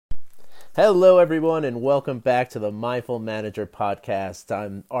Hello, everyone, and welcome back to the Mindful Manager Podcast.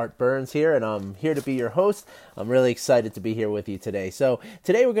 I'm Art Burns here, and I'm here to be your host. I'm really excited to be here with you today. So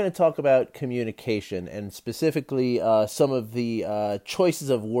today we're going to talk about communication, and specifically some of the choices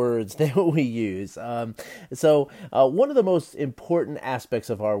of words that we use. One of the most important aspects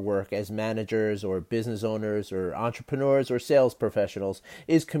of our work as managers or business owners or entrepreneurs or sales professionals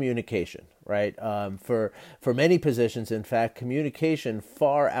is communication, right? For many positions, in fact, communication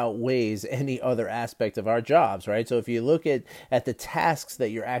far outweighs any other aspect of our jobs, right? So if you look at the tasks that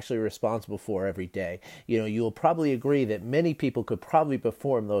you're actually responsible for every day, you'll probably agree that many people could probably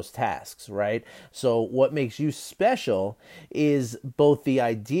perform those tasks, right? So what makes you special is both the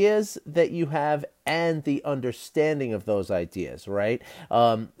ideas that you have and the understanding of those ideas, right?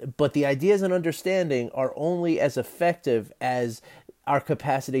 But the ideas and understanding are only as effective as our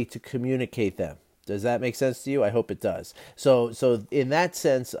capacity to communicate them. Does that make sense to you? I hope it does. So in that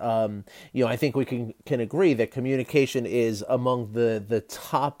sense, I think we can agree that communication is among the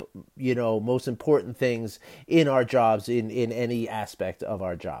top, most important things in our jobs, in any aspect of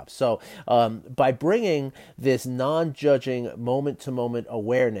our jobs. So by bringing this non-judging moment-to-moment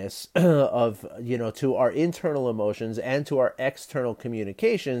awareness of, to our internal emotions and to our external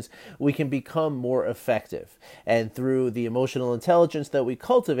communications, we can become more effective. And through the emotional intelligence that we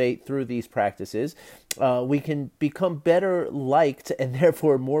cultivate through these practices, we can become better liked and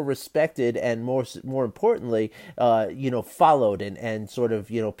therefore more respected and more importantly, followed and sort of,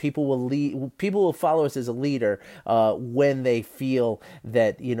 people will follow us as a leader when they feel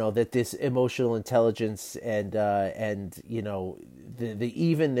that, that this emotional intelligence and the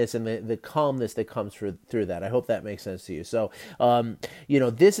evenness and the calmness that comes through that. I hope that makes sense to you. So,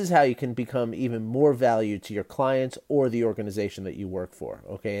 this is how you can become even more valued to your clients or the organization that you work for.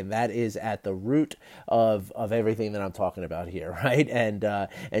 Okay. And that is at the root of everything that I'm talking about here. Right. And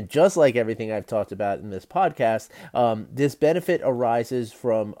just like everything I've talked about in this podcast, this benefit arises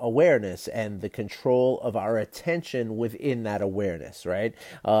from awareness and the control of our attention within that awareness. Right.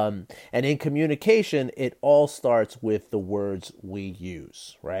 And in communication, it all starts with the words we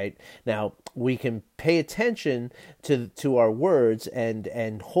use, right? Now, we can pay attention to our words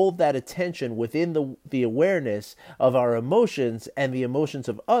and hold that attention within the awareness of our emotions and the emotions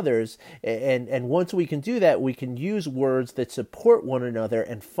of others. And once we can do that, we can use words that support one another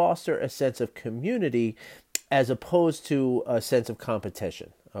and foster a sense of community as opposed to a sense of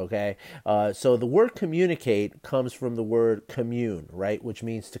competition. Okay, so the word communicate comes from the word commune, right, which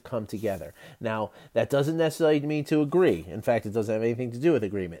means to come together. Now, that doesn't necessarily mean to agree. In fact, it doesn't have anything to do with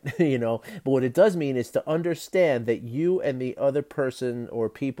agreement, But what it does mean is to understand that you and the other person or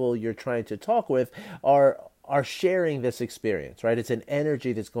people you're trying to talk with are sharing this experience, right? It's an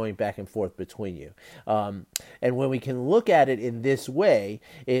energy that's going back and forth between you. And when we can look at it in this way,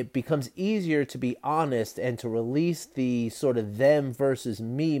 it becomes easier to be honest and to release the sort of them versus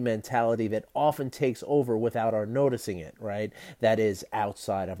me mentality that often takes over without our noticing it, right? That is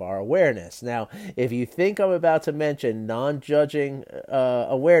outside of our awareness. Now, if you think I'm about to mention non-judging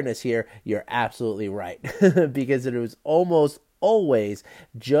awareness here, you're absolutely right, because it was almost always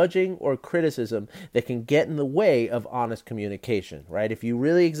judging or criticism that can get in the way of honest communication, right? If you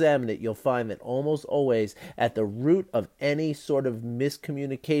really examine it, you'll find that almost always at the root of any sort of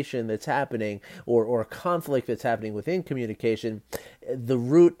miscommunication that's happening or conflict that's happening within communication, the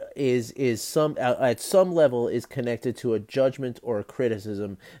root is at some level is connected to a judgment or a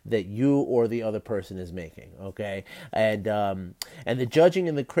criticism that you or the other person is making, okay? And the judging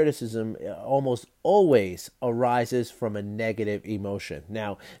and the criticism almost always arises from a negative emotion.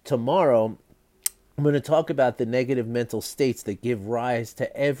 Now, tomorrow, I'm going to talk about the negative mental states that give rise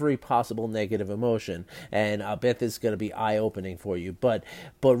to every possible negative emotion, and I'll bet this is going to be eye-opening for you. But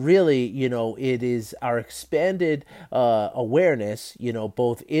really, it is our expanded awareness,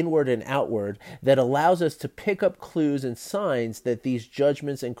 both inward and outward, that allows us to pick up clues and signs that these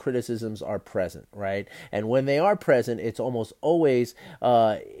judgments and criticisms are present, right? And when they are present, it almost always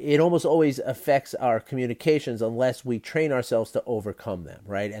affects our communications unless we train ourselves to overcome them,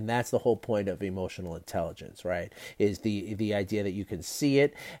 right? And that's the whole point of emotional intelligence, right? Is the idea that you can see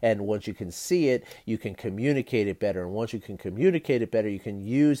it, and once you can see it, you can communicate it better. And once you can communicate it better, you can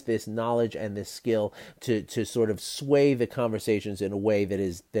use this knowledge and this skill to sort of sway the conversations in a way that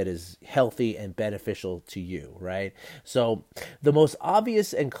is healthy and beneficial to you, right? So the most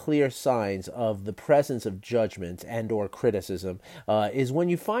obvious and clear signs of the presence of judgment and or criticism is when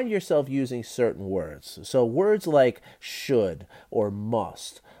you find yourself using certain words. So words like should or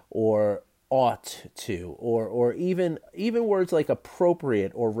must or ought to, or even words like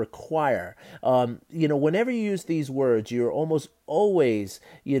appropriate or require. Whenever you use these words, you're almost always,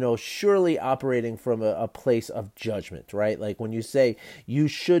 surely operating from a place of judgment, right? Like when you say you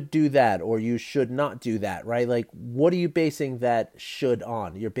should do that or you should not do that, right? Like what are you basing that should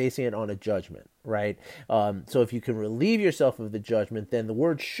on? You're basing it on a judgment, right? So if you can relieve yourself of the judgment, then the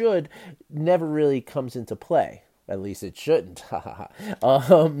word should never really comes into play. At least it shouldn't.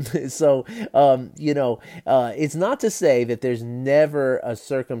 It's not to say that there's never a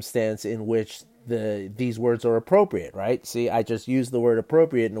circumstance in which these words are appropriate, right? See, I just used the word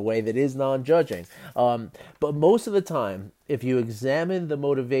appropriate in a way that is non-judging. But most of the time, if you examine the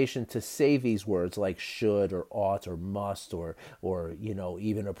motivation to say these words like should or ought or must or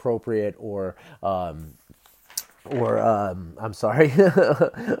even appropriate or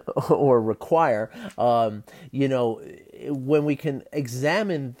or require, when we can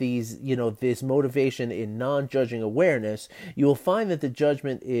examine these, this motivation in non-judging awareness, you will find that the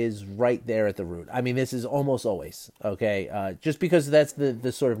judgment is right there at the root. I mean, this is almost always, okay? Just because that's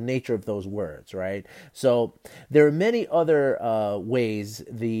the sort of nature of those words, right? So there are many other ways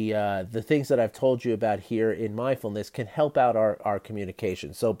the things that I've told you about here in mindfulness can help out our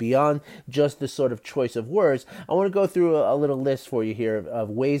communication. So beyond just the sort of choice of words, I want to go through a little list for you here of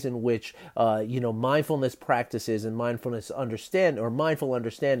ways in which, mindfulness practices and mindful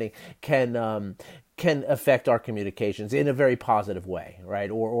understanding can affect our communications in a very positive way, right?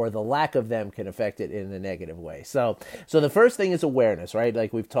 Or the lack of them can affect it in a negative way. So the first thing is awareness, right?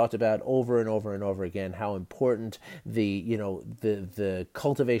 Like we've talked about over and over and over again, how important the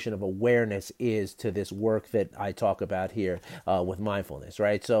cultivation of awareness is to this work that I talk about here with mindfulness,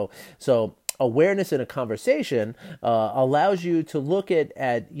 right? So awareness in a conversation allows you to look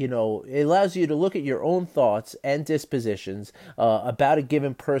at your own thoughts and dispositions about a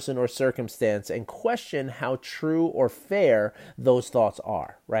given person or circumstance and question how true or fair those thoughts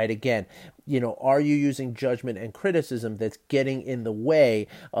are, right? Again, are you using judgment and criticism that's getting in the way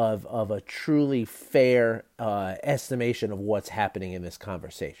of a truly fair estimation of what's happening in this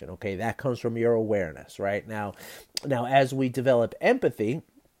conversation? Okay, that comes from your awareness, right? Now, as we develop empathy,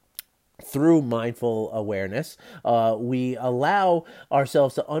 through mindful awareness, we allow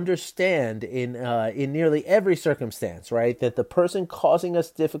ourselves to understand in nearly every circumstance, right, that the person causing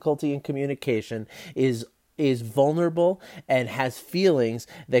us difficulty in communication is vulnerable and has feelings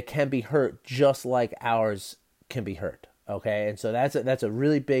that can be hurt just like ours can be hurt. Okay, and so that's a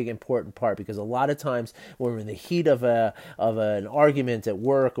really big important part, because a lot of times when we're in the heat of an argument at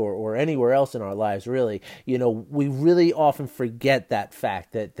work or anywhere else in our lives, really, we really often forget that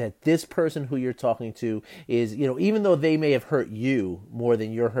fact that this person who you're talking to is, even though they may have hurt you more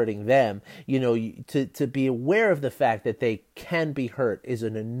than you're hurting them, to be aware of the fact that they can be hurt is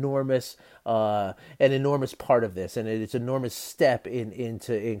an enormous part of this, and it's an enormous step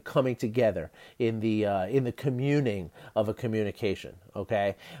in coming together in the communing of a communication.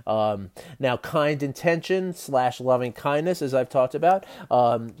 Okay. Now, kind intention / loving kindness, as I've talked about,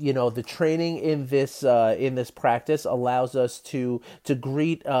 the training in this practice allows us to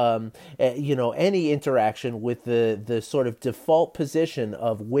greet any interaction with the sort of default position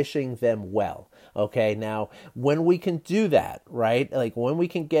of wishing them well. Okay, now when we can do that, right, like when we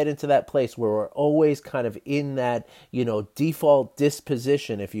can get into that place where we're always kind of in that, default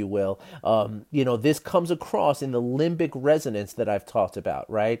disposition, if you will, this comes across in the limbic resonance that I've talked about,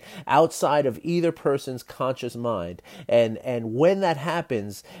 right, outside of either person's conscious mind. And when that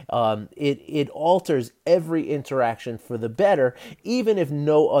happens, it alters every interaction for the better, even if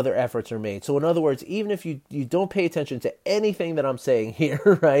no other efforts are made. So in other words, even if you don't pay attention to anything that I'm saying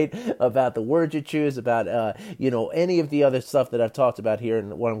here, right, about the words you choose, about any of the other stuff that I've talked about here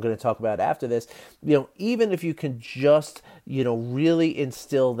and what I'm going to talk about after this, even if you can just really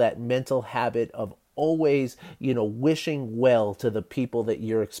instill that mental habit of always wishing well to the people that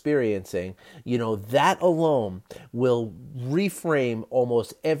you're experiencing, that alone will reframe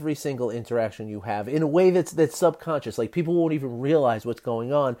almost every single interaction you have in a way that's subconscious. Like people won't even realize what's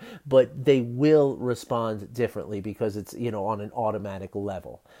going on, but they will respond differently because it's on an automatic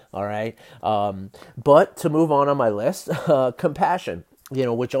level. All right. But to move on my list, compassion,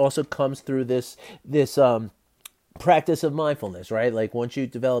 which also comes through this practice of mindfulness, right? Like once you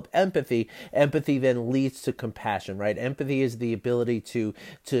develop empathy, empathy then leads to compassion, right? Empathy is the ability to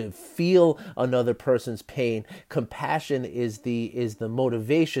feel another person's pain. Compassion is the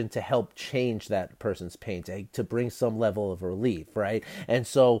motivation to help change that person's pain, to bring some level of relief, right? And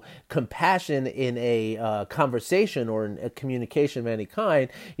so compassion in a conversation or in a communication of any kind,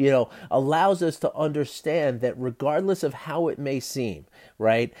 allows us to understand that regardless of how it may seem,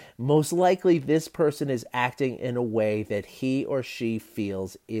 right? Most likely this person is acting in a way that he or she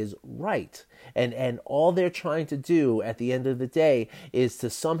feels is right. And all they're trying to do at the end of the day is to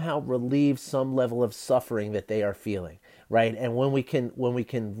somehow relieve some level of suffering that they are feeling. Right. And when we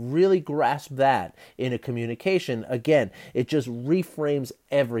can really grasp that in a communication, again, it just reframes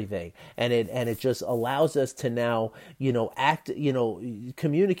everything, and it just allows us to now,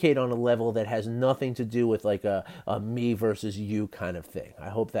 communicate on a level that has nothing to do with like a me versus you kind of thing. I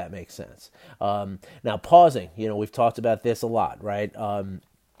hope that makes sense. Now pausing, we've talked about this a lot, right?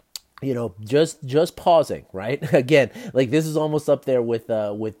 Just pausing, right? Again, like this is almost up there with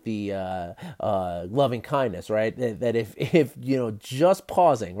the loving kindness, right? That if just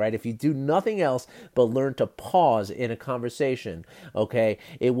pausing, right? If you do nothing else but learn to pause in a conversation, okay,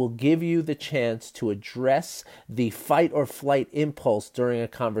 it will give you the chance to address the fight or flight impulse during a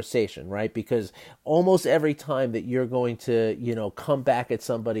conversation, right? Because almost every time that you're going to come back at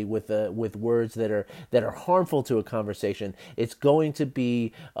somebody with words that are harmful to a conversation, it's going to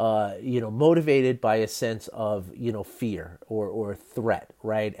be motivated by a sense of, fear or threat,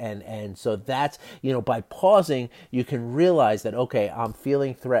 right? And so that's, by pausing, you can realize that, okay, I'm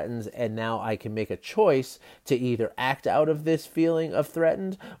feeling threatened, and now I can make a choice to either act out of this feeling of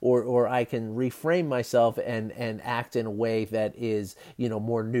threatened, or I can reframe myself and act in a way that is,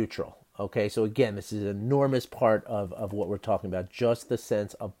 more neutral. Okay, so again, this is an enormous part of what we're talking about, just the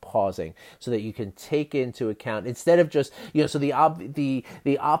sense of pausing, so that you can take into account, instead of just, so the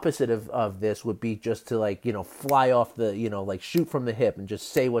opposite of this would be just to fly off the, shoot from the hip and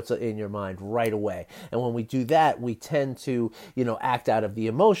just say what's in your mind right away. And when we do that, we tend to, act out of the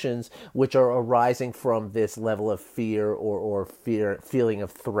emotions, which are arising from this level of fear or feeling of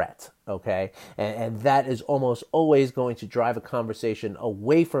threat. Okay, and that is almost always going to drive a conversation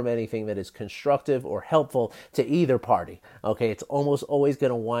away from anything that is constructive or helpful to either party. Okay, it's almost always going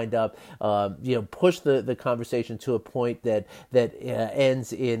to wind up, push the conversation to a point that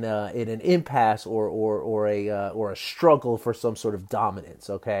ends in an impasse or a struggle for some sort of dominance.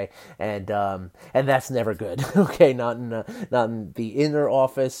 Okay, and that's never good. Okay, not in the inner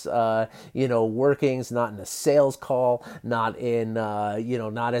office, workings, not in a sales call, not in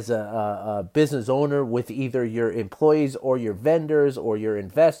not as a business owner with either your employees or your vendors or your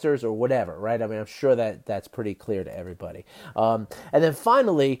investors or whatever, right? I mean, I'm sure that's pretty clear to everybody. And then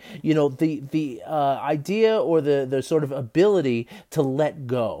finally, the idea or the sort of ability to let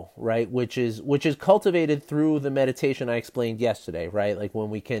go, right? Which is cultivated through the meditation I explained yesterday, right? Like when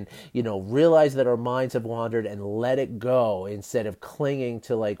we can, realize that our minds have wandered and let it go instead of clinging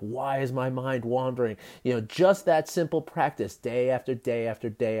to why is my mind wandering? Just that simple practice, day after day after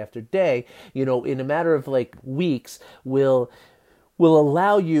day after day, in a matter of weeks, will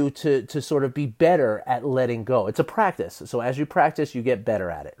allow you to sort of be better at letting go. It's a practice. So as you practice, you get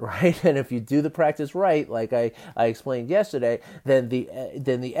better at it, right? And if you do the practice right, like I explained yesterday, then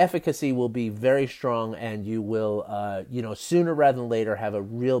the efficacy will be very strong, and you will, sooner rather than later have a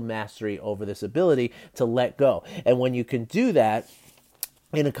real mastery over this ability to let go. And when you can do that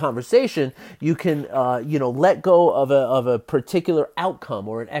in a conversation, you can, let go of a particular outcome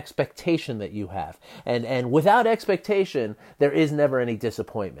or an expectation that you have. And without expectation, there is never any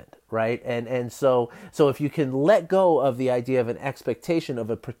disappointment, right? And so if you can let go of the idea of an expectation of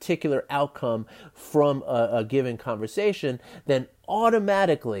a particular outcome from a given conversation, then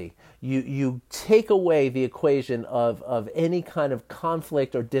automatically you take away the equation of any kind of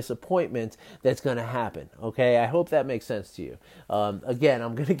conflict or disappointment that's going to happen. Okay, I hope that makes sense to you. Again,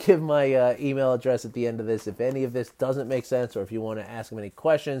 I'm going to give my email address at the end of this. If any of this doesn't make sense, or if you want to ask me any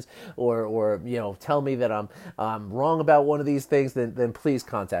questions, or tell me that I'm wrong about one of these things, then please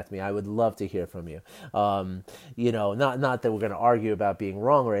contact me. I would love to hear from you. Not that we're going to argue about being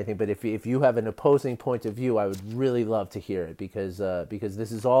wrong or anything, but if you have an opposing point of view, I would really love to hear it, because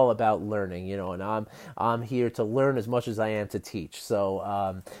this is all about learning, and I'm here to learn as much as I am to teach. So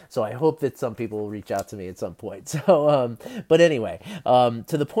I hope that some people will reach out to me at some point. So, but anyway, to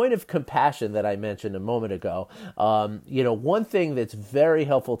the point of compassion that I mentioned a moment ago, one thing that's very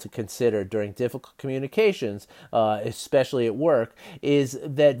helpful to consider during difficult communications, especially at work, is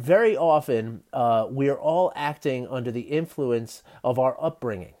that very often we are all acting under the influence of our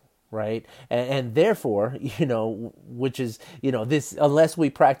upbringing. right? And therefore, which is, this, unless we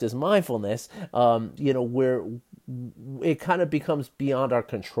practice mindfulness, it kind of becomes beyond our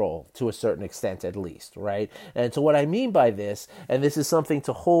control to a certain extent, at least, right? And so what I mean by this, and this is something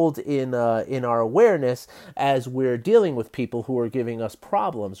to hold in our awareness as we're dealing with people who are giving us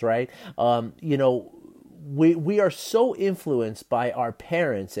problems, right? We are so influenced by our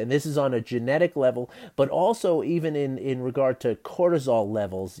parents, and this is on a genetic level, but also even in regard to cortisol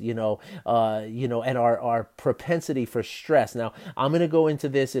levels, and our propensity for stress. Now, I'm going to go into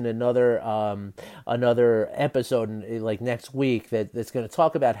this in another episode, like next week, that's going to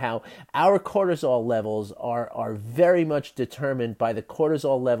talk about how our cortisol levels are very much determined by the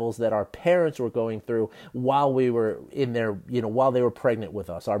cortisol levels that our parents were going through while we were in their, while they were pregnant with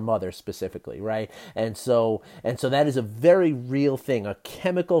us, our mother specifically, right? And so that is a very real thing, a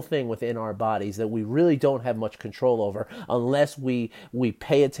chemical thing within our bodies that we really don't have much control over unless we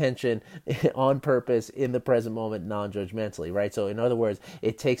pay attention on purpose in the present moment, non-judgmentally, right? So in other words,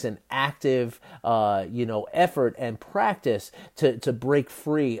 it takes an active, effort and practice to break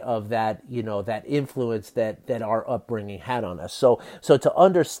free of that, that influence that our upbringing had on us. So to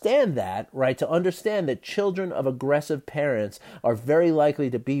understand that, right, to understand that children of aggressive parents are very likely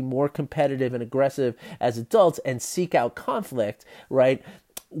to be more competitive and aggressive as adults and seek out conflict, right?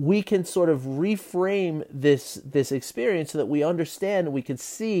 We can sort of reframe this experience so that we understand and we can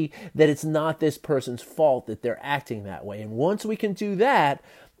see that it's not this person's fault that they're acting that way. And once we can do that,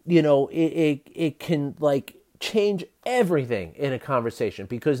 it can like change everything in a conversation,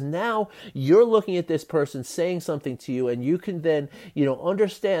 because now you're looking at this person saying something to you, and you can then,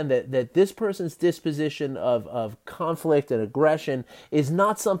 understand that this person's disposition of conflict and aggression is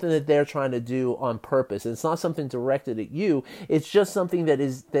not something that they're trying to do on purpose. It's not something directed at you. It's just something that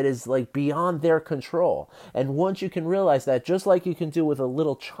is like beyond their control. And once you can realize that, just like you can do with a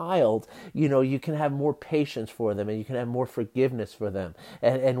little child, you can have more patience for them and you can have more forgiveness for them.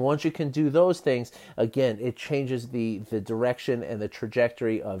 And once you can do those things, again, it changes the direction and the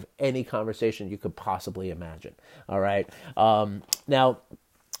trajectory of any conversation you could possibly imagine. All right. Now,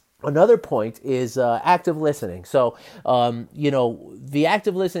 another point is active listening. So, the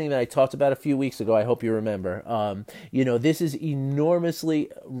active listening that I talked about a few weeks ago, I hope you remember, this is enormously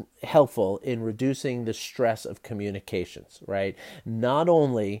helpful in reducing the stress of communications, right? Not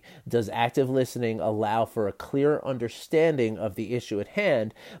only does active listening allow for a clear understanding of the issue at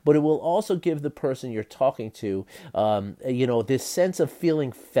hand, but it will also give the person you're talking to, this sense of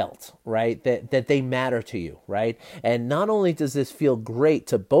feeling felt, right? That they matter to you, right? And not only does this feel great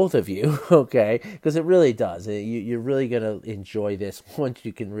to both of you, okay, because it really does. You're really going to enjoy this once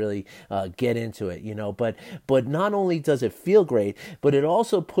you can really get into it, but not only does it feel great, but it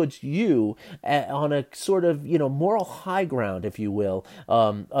also puts you on a sort of, moral high ground, if you will,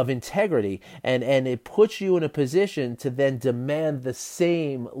 of integrity. And it puts you in a position to then demand the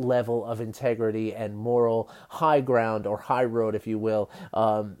same level of integrity and moral high ground, or high road, if you will,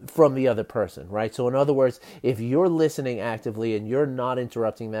 from the other person, right? So in other words, if you're listening actively and you're not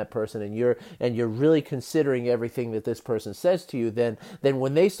interrupting that person, and you're really considering everything that this person says to you, then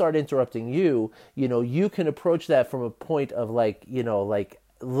when they start interrupting you, you can approach that from a point of like,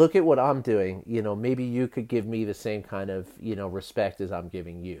 look at what I'm doing, maybe you could give me the same kind of, respect as I'm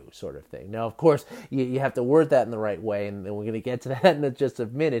giving you, sort of thing. Now, of course, you have to word that in the right way, and we're going to get to that in just a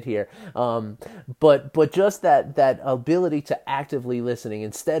minute here. But just that ability to actively listening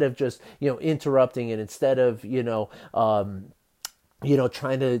instead of just, interrupting, and instead of,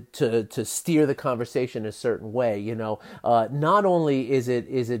 trying to steer the conversation a certain way, not only is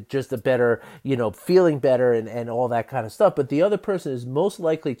it just a better, feeling better and all that kind of stuff, but the other person is most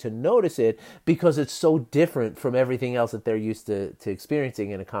likely to notice it because it's so different from everything else that they're used to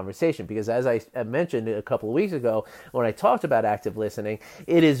experiencing in a conversation. Because as I mentioned a couple of weeks ago, when I talked about active listening,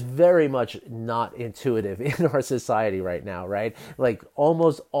 it is very much not intuitive in our society right now, right? Like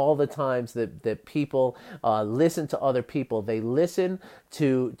almost all the times that people listen to other people, they listen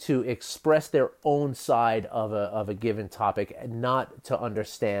to express their own side of a given topic, and not to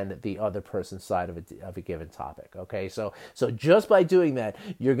understand the other person's side of a given topic. Okay, so just by doing that,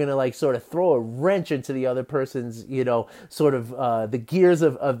 you're gonna like sort of throw a wrench into the other person's, sort of the gears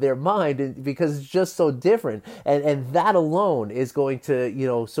of their mind, because it's just so different, and that alone is going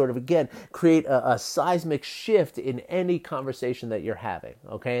to sort of again create a seismic shift in any conversation that you're having.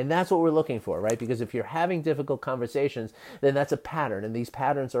 Okay, and that's what we're looking for, right? Because if you're having difficult conversations, then that's a pattern pattern, and these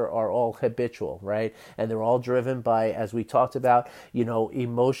patterns are all habitual, right? And they're all driven by, as we talked about,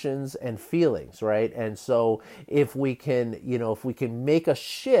 emotions and feelings, right? And so if we can make a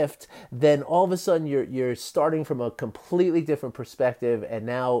shift, then all of a sudden you're starting from a completely different perspective, and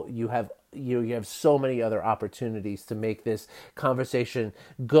now you have so many other opportunities to make this conversation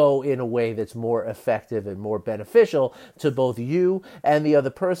go in a way that's more effective and more beneficial to both you and the other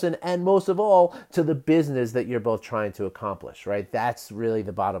person, and most of all, to the business that you're both trying to accomplish, right? That's really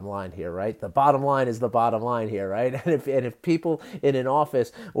the bottom line here, right? The bottom line is the bottom line here, right? And if people in an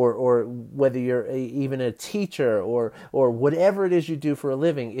office, or whether you're even a teacher or whatever it is you do for a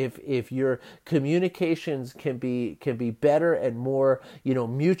living, if your communications can be better and more,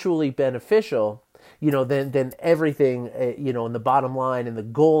 mutually beneficial, then everything, and the bottom line and the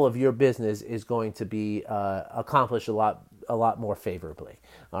goal of your business is going to be accomplished a lot more favorably.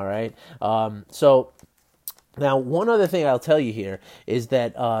 All right. So now, one other thing I'll tell you here is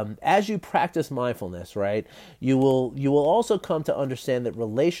that as you practice mindfulness, right, you will also come to understand that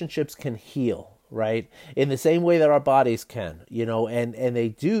relationships can heal, right? In the same way that our bodies can, and they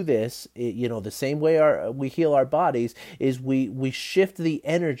do this, the same way we heal our bodies is we shift the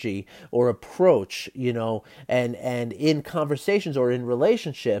energy or approach, and in conversations or in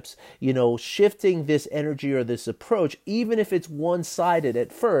relationships, shifting this energy or this approach, even if it's one-sided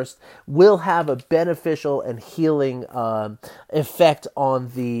at first, will have a beneficial and healing effect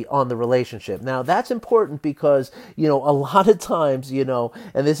on the relationship. Now, that's important because, a lot of times,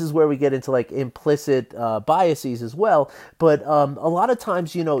 and this is where we get into like implicit biases as well. But a lot of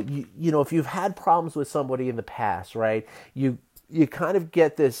times, if you've had problems with somebody in the past, right, you kind of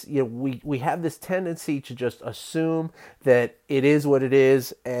get this, we have this tendency to just assume that it is what it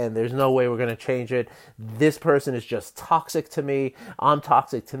is and there's no way we're going to change it. This person is just toxic to me. I'm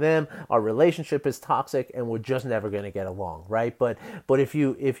toxic to them. Our relationship is toxic and we're just never going to get along, right? But if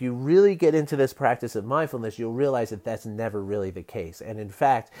you really get into this practice of mindfulness, you'll realize that that's never really the case. And in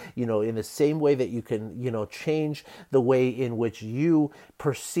fact, in the same way that you can, change the way in which you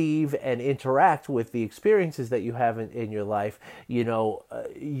perceive and interact with the experiences that you have in your life,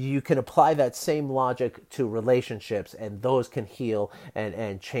 you can apply that same logic to relationships, and those can heal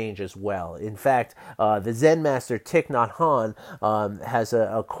and change as well. In fact, the Zen master Thich Nhat Hanh has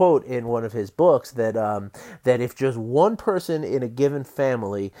a quote in one of his books that if just one person in a given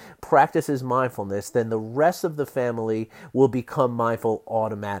family practices mindfulness, then the rest of the family will become mindful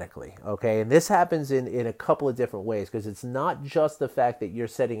automatically. Okay, and this happens in a couple of different ways, because it's not just the fact that you're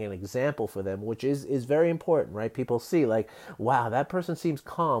setting an example for them, which is very important, right? People see like, wow, that person seems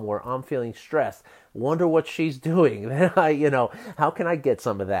calm where I'm feeling stressed. Wonder what she's doing. Then how can I get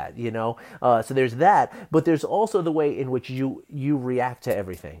some of that? So there's that, but there's also the way in which you react to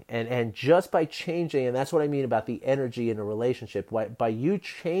everything, and just by changing, and that's what I mean about the energy in a relationship. By you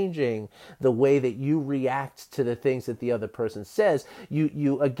changing the way that you react to the things that the other person says,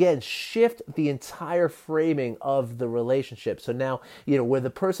 you again shift the entire framing of the relationship. So now where the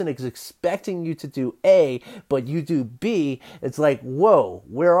person is expecting you to do A, but you do B, it's like, whoa,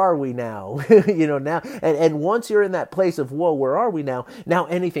 where are we now? Now, and once you're in that place of, whoa, where are we now? Now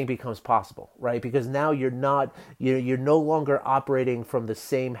anything becomes possible, right? Because now you're no longer operating from the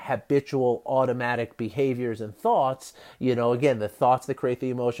same habitual automatic behaviors and thoughts. Again, the thoughts that create the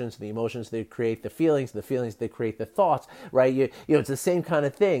emotions that create the feelings that create the thoughts, right? It's the same kind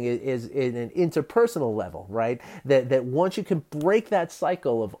of thing is in an interpersonal level, right? That once you can break that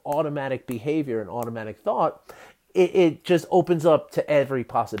cycle of automatic behavior and automatic thought, it just opens up to every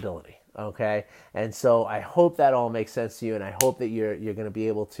possibility. Okay, and so I hope that all makes sense to you, and I hope that you're going to be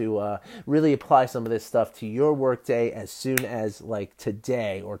able to really apply some of this stuff to your workday as soon as like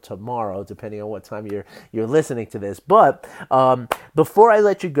today or tomorrow, depending on what time you're listening to this. But before I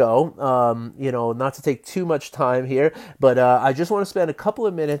let you go, not to take too much time here, but I just want to spend a couple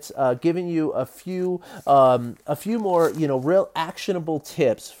of minutes giving you a few more real actionable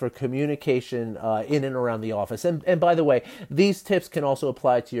tips for communication in and around the office. And by the way, these tips can also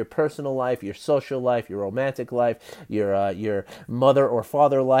apply to your personal life, your social life, your romantic life, your mother or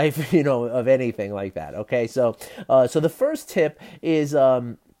father life, of anything like that. Okay, so the first tip is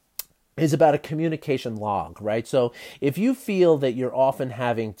about a communication log, right? So if you feel that you're often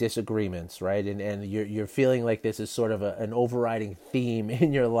having disagreements, right, and you're feeling like this is sort of an overriding theme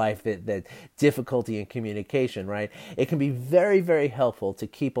in your life, that difficulty in communication, right, it can be very, very helpful to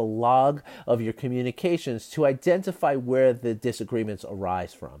keep a log of your communications to identify where the disagreements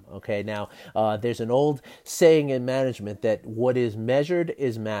arise from. Okay, now there's an old saying in management that what is measured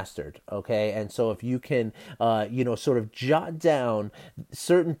is mastered. Okay, and so if you can, sort of jot down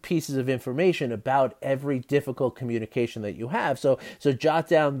certain pieces of information about every difficult communication that you have. So jot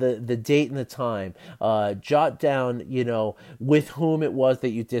down the date and the time, jot down, with whom it was that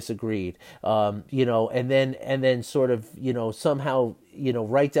you disagreed, and then sort of, somehow,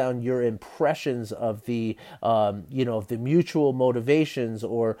 write down your impressions of the, of the mutual motivations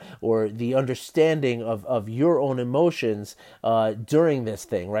or the understanding of your own emotions during this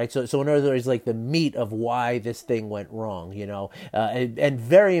thing, right? So in other words, like the meat of why this thing went wrong, and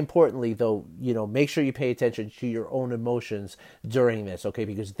very importantly, though, make sure you pay attention to your own emotions during this, okay?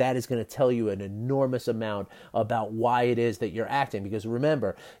 Because that is going to tell you an enormous amount about why it is that you're acting. Because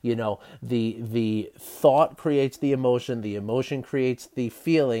remember, the thought creates the emotion creates the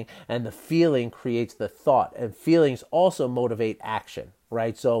feeling, and the feeling creates the thought, and feelings also motivate action.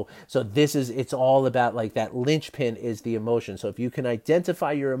 Right. So it's all about, like, that linchpin is the emotion. So if you can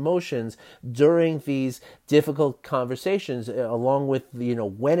identify your emotions during these difficult conversations, along with,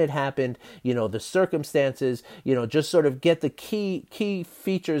 when it happened, the circumstances, just sort of get the key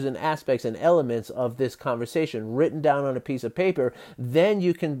features and aspects and elements of this conversation written down on a piece of paper, then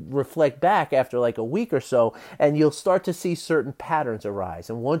you can reflect back after like a week or so, and you'll start to see certain patterns arise.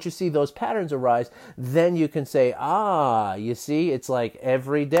 And once you see those patterns arise, then you can say, you see, it's like,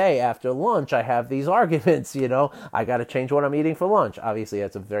 every day after lunch, I have these arguments, I got to change what I'm eating for lunch. Obviously,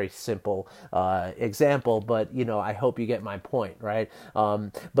 that's a very simple example, but, I hope you get my point, right?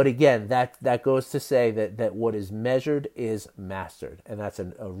 But again, that goes to say that what is measured is mastered. And that's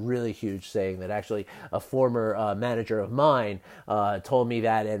a really huge saying that actually a former manager of mine told me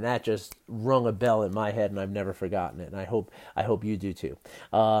that, and that just rung a bell in my head, and I've never forgotten it. And I hope you do too.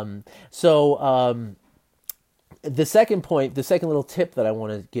 The second point, the second little tip that I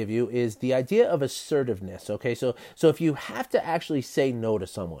want to give you is the idea of assertiveness. Okay, so if you have to actually say no to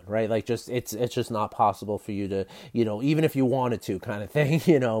someone, right? Like, it's just not possible for you to, even if you wanted to, kind of thing,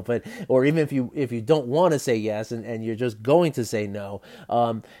 but, or even if you don't want to say yes and you're just going to say no,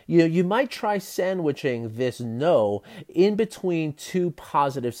 you might try sandwiching this no in between two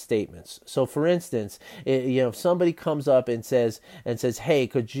positive statements. So for instance, if somebody comes up and says, hey,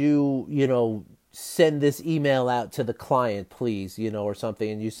 could you, send this email out to the client, please, or something.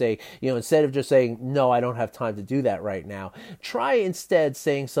 And you say, instead of just saying, no, I don't have time to do that right now, try instead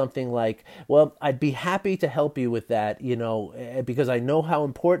saying something like, well, I'd be happy to help you with that, because I know how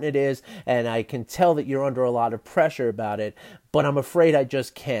important it is, and I can tell that you're under a lot of pressure about it, but I'm afraid I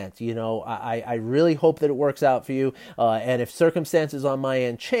just can't. I really hope that it works out for you. And if circumstances on my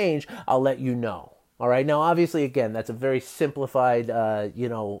end change, I'll let you know. All right. Now, obviously, again, that's a very simplified,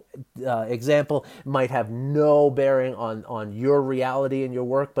 example. It might have no bearing on your reality and your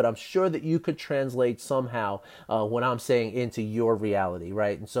work, but I'm sure that you could translate somehow what I'm saying into your reality,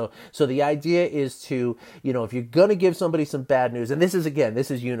 right? And so the idea is to, if you're going to give somebody some bad news, and this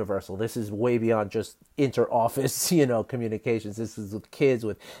is universal. This is way beyond just inter-office, communications. This is with kids,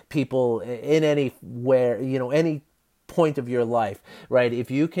 with people in anywhere, any point of your life, right?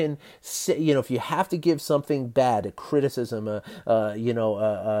 If you can say, if you have to give something bad, a criticism,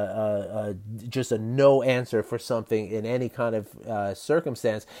 just a no answer for something in any kind of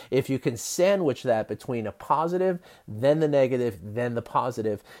circumstance, if you can sandwich that between a positive, then the negative, then the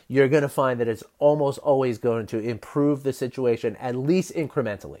positive, you're going to find that it's almost always going to improve the situation, at least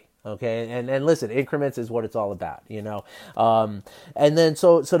incrementally. Okay, and listen, increments is what it's all about, and then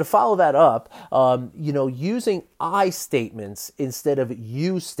so to follow that up, using I statements instead of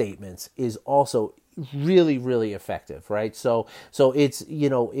you statements is also really, really effective, right? So it's,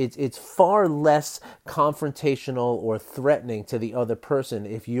 it's far less confrontational or threatening to the other person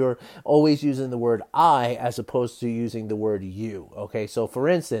if you're always using the word I as opposed to using the word you, okay? So for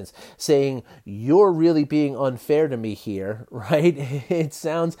instance, saying, you're really being unfair to me here, right? It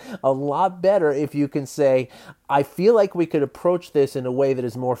sounds a lot better if you can say, I feel like we could approach this in a way that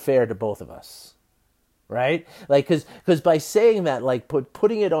is more fair to both of us. Right? Like, because by saying that, like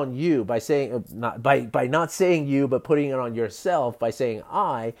putting it on you, by saying by not saying you, but putting it on yourself, by saying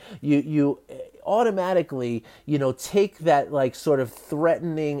I, you automatically, take that like sort of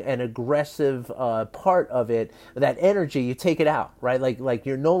threatening and aggressive part of it, that energy, you take it out, right? Like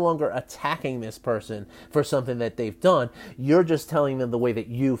you're no longer attacking this person for something that they've done. You're just telling them the way that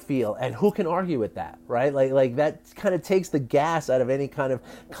you feel, and who can argue with that, right? Like that kind of takes the gas out of any kind of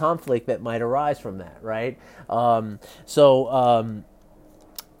conflict that might arise from that, right? And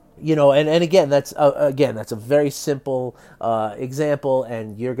again, that's a very simple example,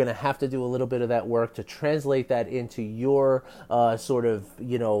 and you're going to have to do a little bit of that work to translate that into your sort of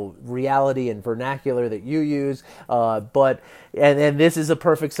reality and vernacular that you use. But this is a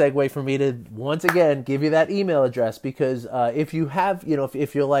perfect segue for me to once again give you that email address, because if you have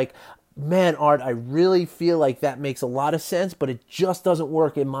if you're like, man, Art, I really feel like that makes a lot of sense, but it just doesn't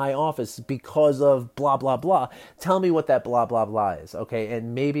work in my office because of blah, blah, blah. Tell me what that blah, blah, blah is, okay?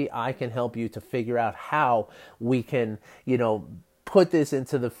 And maybe I can help you to figure out how we can, put this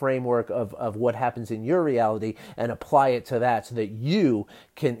into the framework of what happens in your reality and apply it to that so that you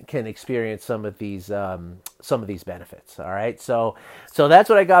can experience some of these benefits. All right. So that's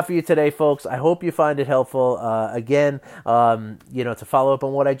what I got for you today, folks. I hope you find it helpful. Again, to follow up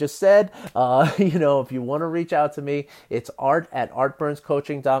on what I just said, if you want to reach out to me, it's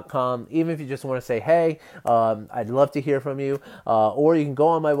art@artburnscoaching.com. Even if you just want to say, hey, I'd love to hear from you. Or you can go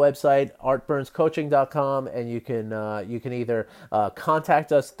on my website, artburnscoaching.com, and you can either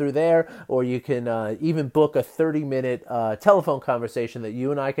contact us through there, or you can even book a 30-minute telephone conversation that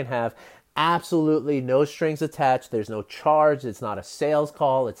you and I can have. Absolutely no strings attached. There's no charge. It's not a sales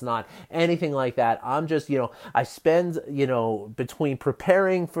call. It's not anything like that. I'm just, I spend, between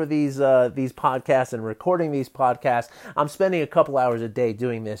preparing for these podcasts and recording these podcasts, I'm spending a couple hours a day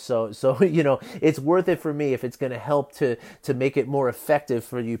doing this. So it's worth it for me if it's going to help to make it more effective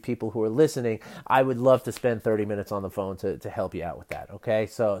for you people who are listening. I would love to spend 30 minutes on the phone to help you out with that. Okay.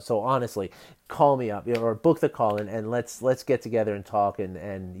 So honestly, call me up or book the call and let's get together and talk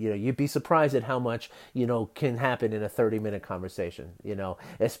and you'd be surprised at how much can happen in a 30-minute conversation,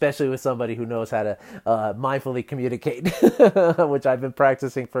 especially with somebody who knows how to mindfully communicate, which I've been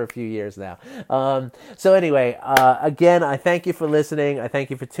practicing for a few years now. So anyway, again, I thank you for listening. I thank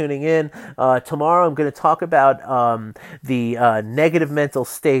you for tuning in. Tomorrow I'm going to talk about the negative mental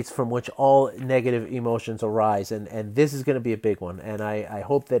states from which all negative emotions arise, and this is going to be a big one, and I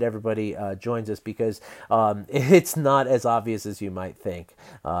hope that everybody joins us because it's not as obvious as you might think.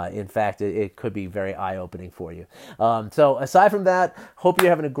 In fact, it could be very eye-opening for you. So aside from that, hope you're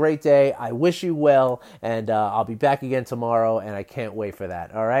having a great day. I wish you well, and I'll be back again tomorrow, and I can't wait for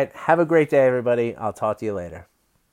that. All right? Have a great day, everybody. I'll talk to you later.